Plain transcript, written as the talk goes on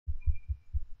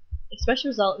Expression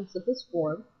result in simplest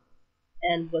form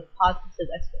and with positive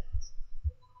exponents.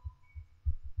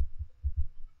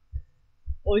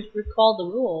 Always recall the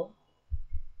rule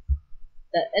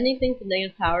that anything to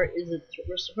negative power is its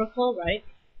reciprocal, right?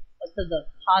 But to the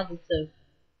positive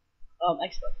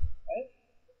exponent, right?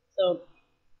 So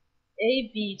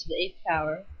ab to the 8th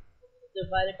power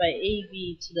divided by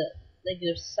ab to the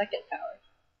negative 2nd power,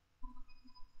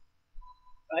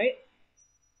 right?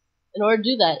 In order to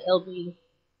do that, it'll be,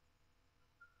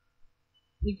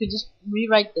 you could just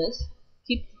rewrite this,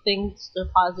 keep the things to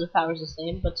positive powers the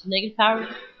same, but to negative power,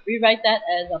 rewrite that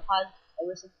as a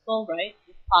reciprocal, right?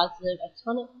 With positive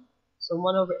exponent. So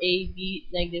 1 over ab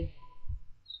negative,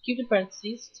 keep the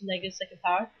parentheses to negative 2nd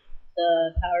power,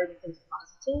 the power becomes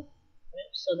positive,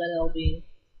 right? So then it'll be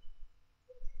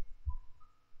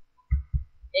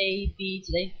ab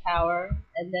to the 8th power,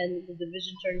 and then the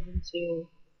division turns into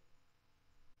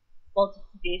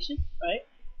multiplication, right?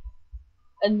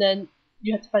 And then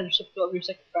you have to find the reciprocal of your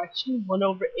second fraction, 1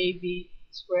 over ab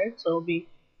squared, so it'll be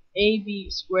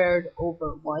ab squared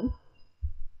over 1.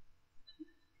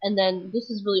 And then this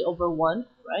is really over 1,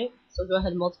 right? So go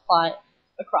ahead and multiply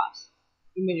across.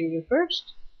 Numerator of your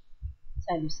first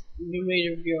times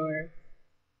numerator of your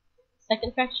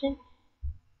second fraction,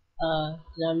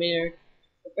 denominator of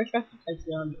the first fraction times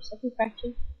denominator of the second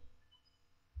fraction,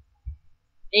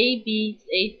 ab to the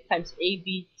 8th times ab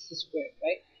to the squared,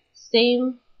 right?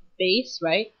 Same base,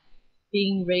 right?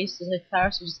 Being raised to the 6th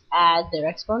power, so just add their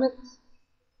exponents.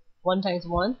 1 times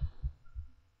 1.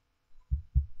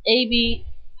 ab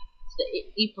to the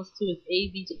equals 2 is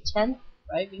ab to the 10th,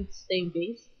 right? Being the same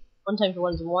base. 1 times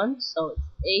 1 is 1, so it's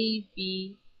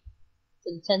ab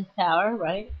to the 10th power,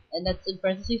 right? And that's in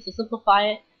parentheses, so simplify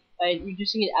it by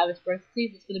reducing it out of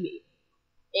parentheses. It's going to be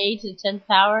a to the 10th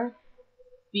power,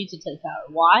 b to the 10th power.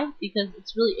 Why? Because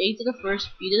it's really a to the first,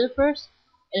 b to the first,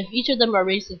 and if each of them are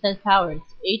raised to the 10th power,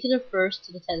 it's a to the first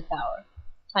to the 10th power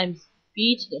times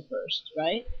b to the first,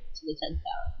 right, to the 10th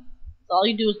power. So all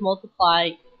you do is multiply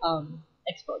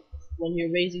exponents when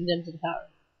you're raising them to the power.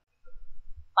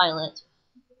 Final answer.